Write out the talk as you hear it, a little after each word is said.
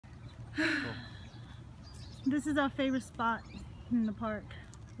This is our favorite spot in the park.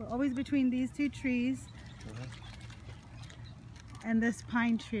 We're always between these two trees and this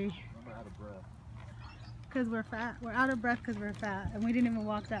pine tree. I'm out of breath. Because we're fat. We're out of breath because we're fat. And we didn't even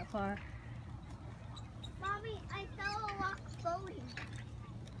walk that far. Mommy, I fell off boating.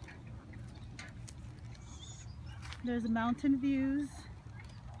 There's mountain views.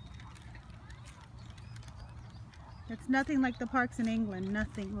 It's nothing like the parks in England.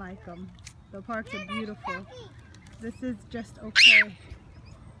 Nothing like them. The parks are beautiful. This is just okay.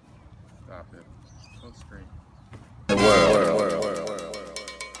 Stop it. Don't scream.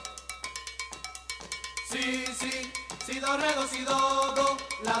 Si, si, si, do, re, do, si, do, do,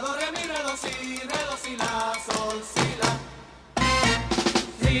 la, do, re, mi, re, do, si, la, sol, si, la.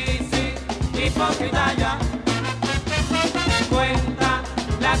 Si, si, hipócrita ya, cuenta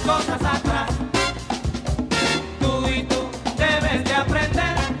las cosas atrás. Tú y tú debes de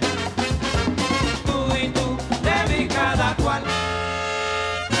aprender, tú y tú debes cada cual.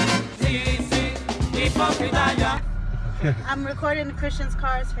 Si, si, hipócrita ya. I'm recording Christian's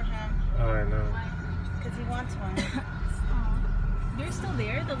cars for him. Oh, I know. Because he wants one. They're still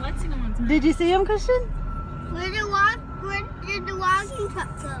there? The Lexington ones. Did you see him, Christian? Where did the logging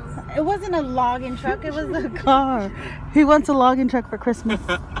truck go? It wasn't a logging truck, it was a car. He wants a logging truck for Christmas.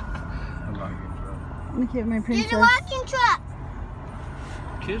 A logging truck. Look at my princess. There's a logging truck.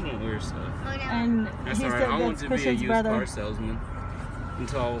 Kids want weird stuff. Oh, no. And That's he alright. said I wanted that's to be a Christian's used brother. car salesman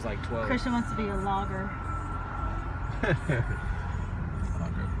until I was like 12. Christian wants to be a logger.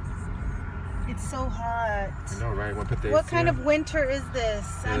 It's so hot. I know, right? We'll put the What AC kind in. of winter is this?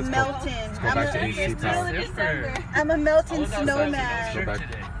 Yeah, I'm let's go- melting. let's go back to AC power. I'm a melting snowman. Let's go back.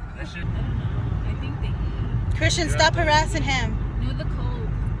 I think they Christian, stop harassing him. know the cold.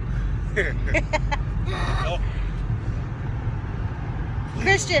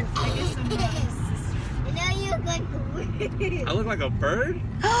 Christian. I guess I'm not his sister. You know you look like a bird. I look like a bird?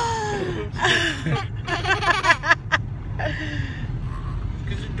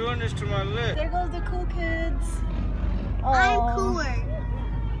 Because you're doing this to my lip. There goes the cool kids. I'm Aw. cooler.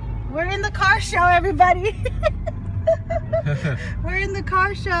 We're in the car show, everybody. We're in the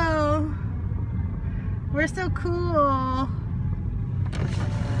car show. We're so cool.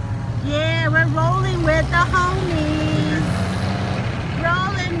 Yeah, we're rolling with the homies.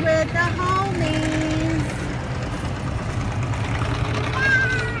 Rolling with the homies.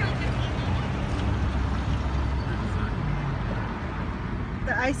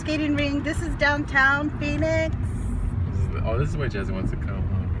 The ice skating ring. This is downtown Phoenix. This is where Jasmine wants to come.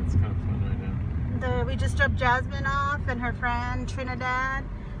 Huh? It's kind of fun right now. We just dropped Jasmine off and her friend Trinidad.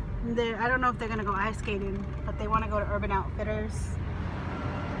 I don't know if they're gonna go ice skating, but they want to go to Urban Outfitters.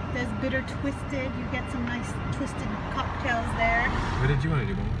 There's Bitter Twisted. You get some nice twisted cocktails there. What did you want to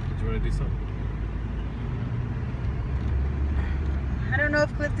do, Mom? Did you want to do something? I don't know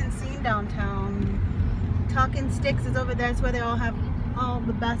if Clifton's seen downtown. Talking Sticks is over there. It's where they all have all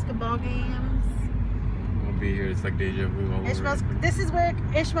the basketball games. We'll be here. It's like deja vu all Ishmael's, over. this is where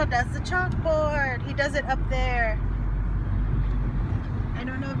Ishmael does the chalkboard. He does it up there. I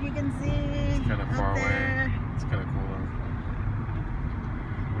don't know if you can see. It's kind of up far there. away. It's kind of cool though.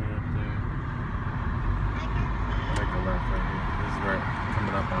 Way up there. I like the left right here. This is where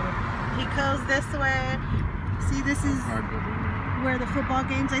coming up on it. He goes this way. See, this is Hard building. where the football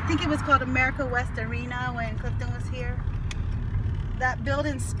games, I think it was called America West Arena when Clifton was here. That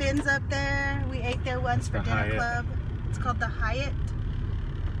building spins up there. We ate there once for the dinner Hyatt. club. It's called the Hyatt.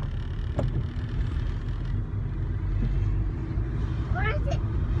 Where is it?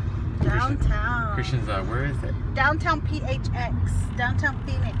 Downtown. Christian's where is it? Downtown PHX. Downtown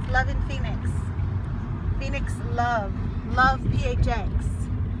Phoenix. Love in Phoenix. Phoenix love. Love PHX.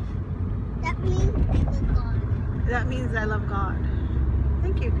 That means I look on. That means I love God.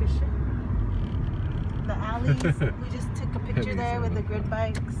 Thank you, Christian. The alleys. We just took a picture there with the grid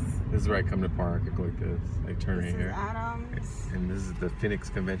bikes. This is where I come to park. I go like this. I turn This right is here. Adams. And this is the Phoenix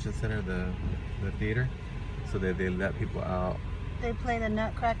Convention Center, the theater. So they let people out. They play the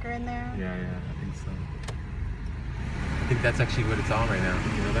Nutcracker in there. Yeah, I think so. I think that's actually what it's on right now.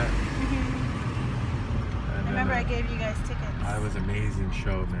 You know that? I remember I gave you guys tickets. It was an amazing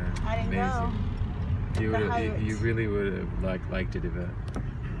show, man. I didn't amazing. go. You really would have liked it if it.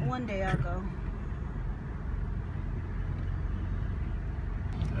 One day I'll go.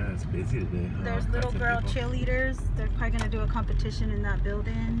 It's busy today. Huh? There's Lots little of girl people. cheerleaders. They're probably gonna do a competition in that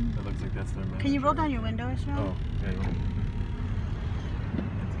building. It looks like that's their Can you roll manager. down your window, Ishmael? Oh, yeah. It's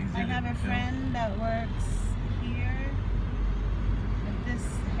easy. I have a friend that works here at this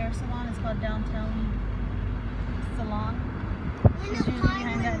hair salon. It's called Downtown Salon. In She's the usually pie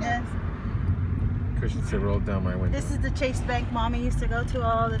behind that window. desk. Christian said roll down my window. This is the Chase Bank Mommy used to go to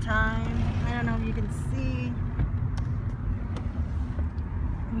all the time. I don't know if you can see.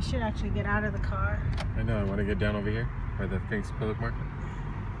 We should actually get out of the car. I know, I want to get down over here by the Finks Public Market.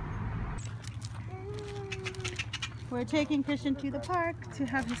 We're taking Christian to the park to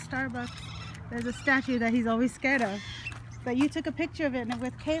have his Starbucks. There's a statue that he's always scared of. But you took a picture of it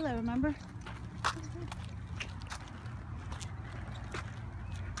with Kayla, remember?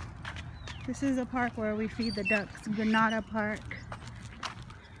 This is a park where we feed the ducks, Granada Park.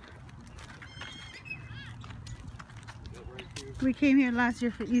 We came here last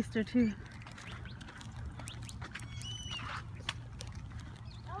year for Easter too.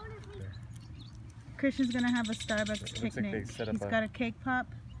 Christian's gonna have a Starbucks picnic. Like He's got a cake pop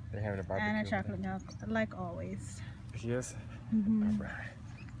They're having a barbecue. and a chocolate milk, like always. Yes. Mm-hmm. Alright.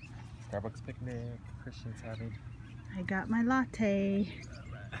 Starbucks picnic. Christian's having. I got my latte.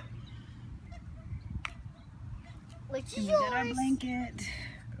 Which And is we got our yours? blanket.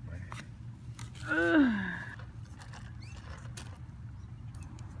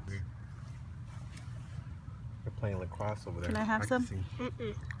 They're playing lacrosse over there. Can I have some?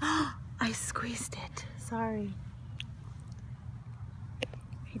 Practicing. I squeezed it. Sorry.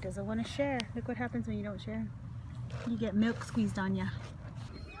 He doesn't want to share. Look what happens when you don't share. You get milk squeezed on ya.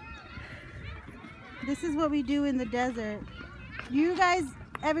 This is what we do in the desert. You guys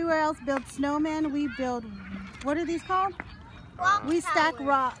everywhere else build snowmen. We build, what are these called? Rock We stack tower.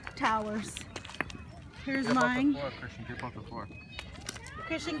 rock towers. Here's Get up off the mine. floor, Christian, get off the floor.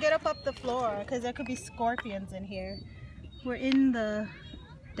 Christian, get up the floor because there could be scorpions in here. We're in the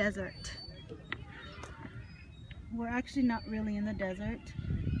desert. We're actually not really in the desert.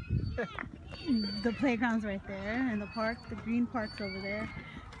 The playground's right there and the park, the green park's over there.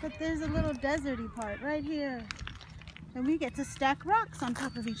 But there's a little deserty part right here. And we get to stack rocks on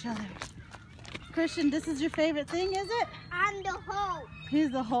top of each other. Christian, this is your favorite thing, is it? I'm the Hulk. He's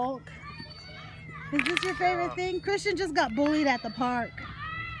the Hulk. Is this your favorite thing? Christian just got bullied at the park.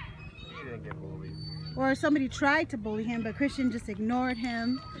 He didn't get bullied. Or somebody tried to bully him, but Christian just ignored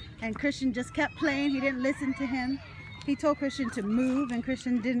him. And Christian just kept playing. He didn't listen to him. He told Christian to move, and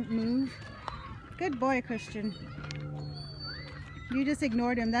Christian didn't move. Good boy, Christian. You just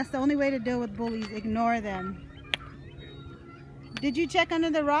ignored him. That's the only way to deal with bullies. Ignore them. Did you check under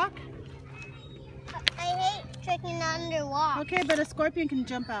the rock? I hate checking under walk. Okay, but a scorpion can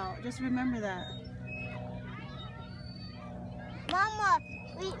jump out. Just remember that. Mama,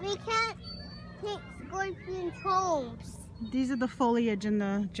 we can't take scorpions home. These are the foliage in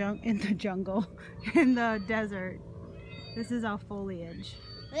the jungle, in the desert. This is our foliage.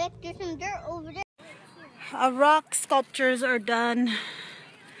 Look, there's some dirt over there. Our rock sculptures are done.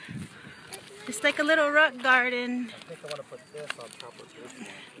 It's like a little rock garden. I think I want to put this on top of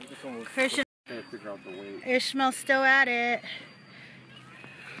this. Christian, Can't figure out the weight. Ishmael's still at it.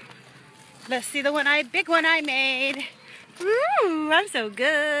 Let's see the big one I made. Woo, I'm so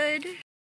good.